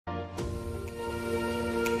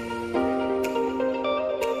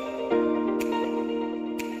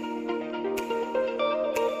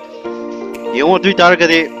Yung dui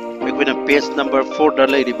targade equina page number 4 da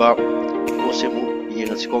lay riba osemu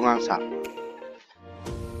yenga sikongang sa.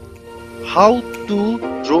 How to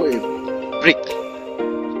draw a brick.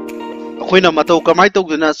 Akoina matau kamai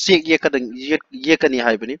tawduna check yekani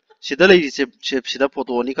haibani sida lay sida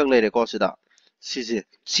photo ni kang lay ko sida sise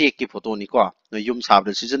check ki photo ni ko no yum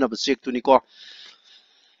sabda season of check tu ni ko.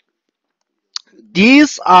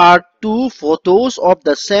 These are two photos of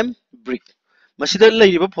the same brick. Masida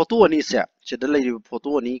lay riba photo ani se sida lay riba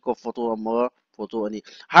photo ani ko photo ama photo ani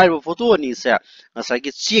haiba photo ani se ngasai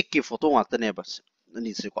ki check ki photo ngakta ne bas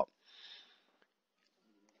ani se ko.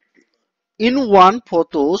 In one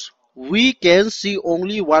photos, we can see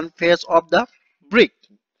only one face of the brick.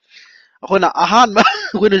 Akoina ahan ma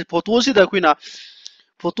akoina photo sida akoina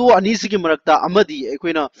photo ani sigi marakta amadi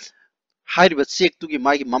akoina haiba check tu gi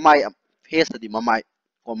magi mamai face adi mamai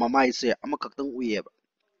ko mamai se amakaktang uyeba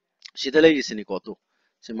sida lay sini ko tu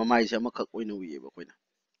se mamai se amakak oina uyeba akoina.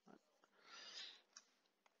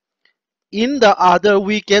 In the other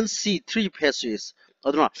we can see three faces.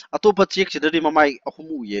 Aduna atopa check sida di mamai ahum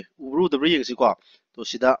uye uru da ring si ko to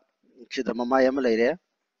sida mamai ama leire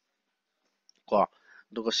ko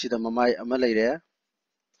duga sida mamai ama leire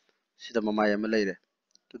sida mamai ama leire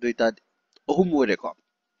to duita ahum ure ko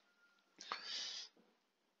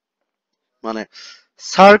mane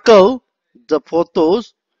circle the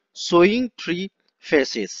photos showing three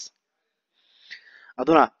faces.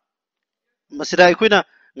 Aduna masida aikoina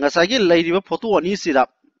ngasagi leiriba photo ani sida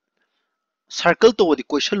circle to di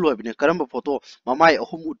question lo bine karamba photo mamai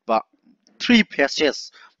ahum utba three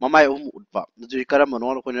faces mamai ahum utba du karamba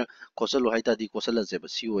no ko ne question lo haita di question la jeba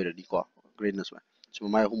si oira di ko greenness ma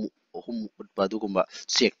mamai ahum utba du gumba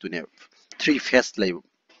check tu ne three face lay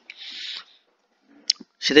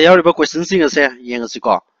sida yawriba question sing ase yeng asi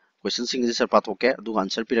ko question sing ji sar pathoke du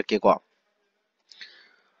answer pirake ko.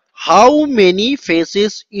 How many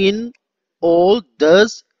faces in all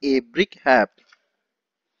does a brick have?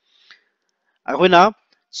 Akoina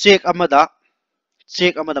check amada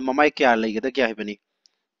mamai kya laigada kya haibani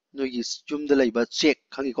no is chumda laiba check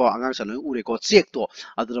khangi ko angang sa no ure ko check to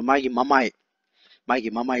adura magi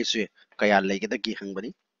mamai se kaya laigada ki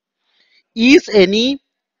hangbani. Is any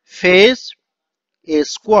face a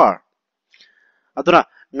square? Adura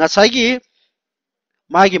ngasagi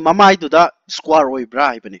magi mamai du da square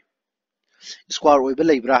oibra haibani square oiba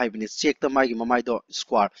laibra haibani check ta magi mamai do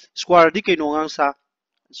square di kaino ngang sa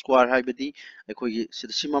square haibadi aikogi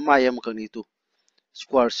sida si mamai am kangni tu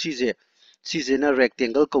square CJ na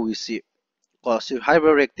rectangle kawisi ko si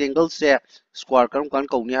haiba rectangle se square karam kan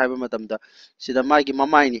kawni haiba matamda sida magi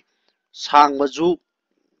mamai ni sang baju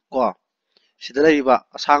ko sida laiba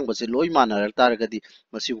asang base loi manar taragadi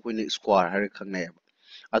masi ko ni square har khangnay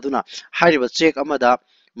aduna haiba check amada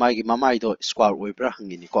magi mamai do square oibra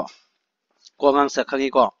hangini ko ngang sa khangi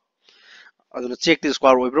ko aduna check the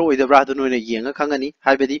square oibra oidabra aduna ne yenga khangani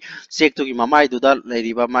haibadi check to gi mamai do da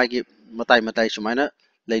lairiba magi matai sumaina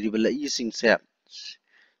lairiba lai sing se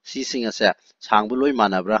si sing ase sangbu loi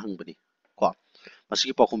manabra hangbani ko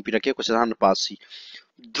masigi pakhum pirake question han pasi.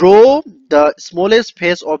 Draw the smallest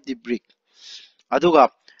face of the brick. Aduga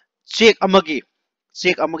check amagi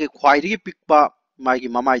khwaidigi pikpa magi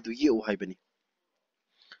mamai du ye u haibani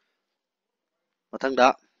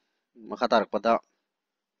mathangda makatarakpada.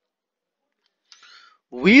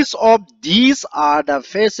 Which of these are the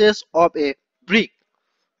faces of a brick?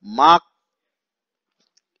 Mark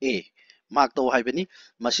A. Mark to haibani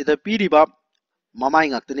masida piriba mamai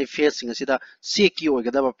ngaktani face sing asida check ki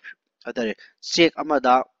oigadaba adare check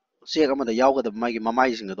amada yawgada magi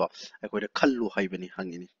mamai sing do akoida khallu haibani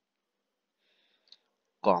hangini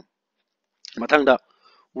ko mathangda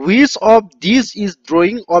which of these is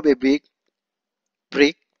drawing of a big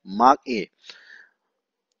brick? Mark A.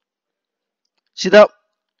 Sida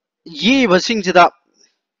ye basing sida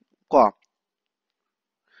ko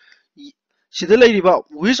sida lairiba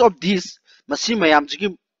which of these masi mayam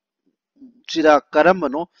jigi sida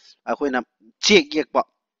karambano akoina check yekpa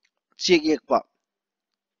check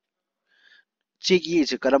ye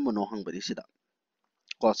se karambano hangbadi sida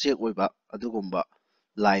ko check oiba adugumba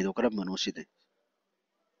lie do karambano sida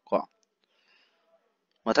ko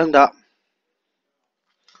mathangda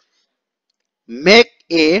make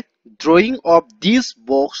a drawing of this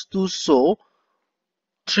box to show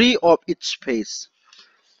three of its face.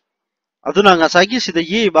 Aduna ngasagi sida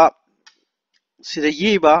yeba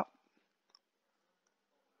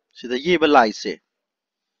lie se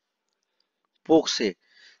box se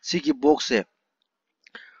sigi box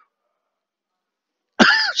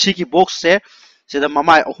se sida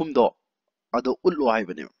mamai ahum do ado ullo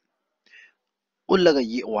haibani ullaga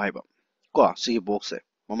ye o haiba ko sigi box se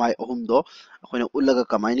mamai ahumdo akhona ullaga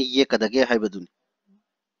kamaina yekadage haibaduni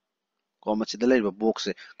ko machida leiba box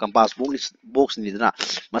se compass box ni dana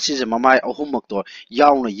masise mamai ahummak to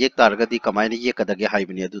yauna yek targadi kamaina yekadage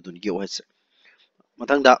haibani adudun gi ohse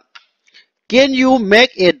mathangda can you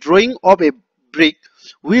make a drawing of a brick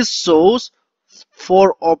which shows four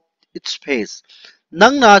of its face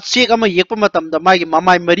nangna check ama yekpa matamda magi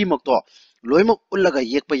mamai mari makto loimak ullaga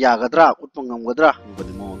yekpa yagadra utpa ngamgadra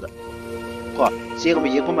ngadi monda ko check ama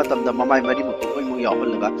yekpa matamda mamai mari makto loimak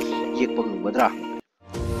yawallaga yekpa ngamgadra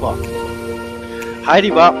ko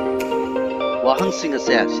hairiba wahang singa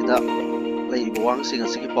se sida leiba wahang singa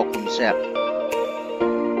sigi pakum se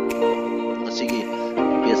asigi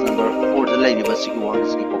page number 4 da leiba sigi wahang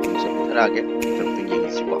sigi pakum se tharage something yeng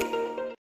siko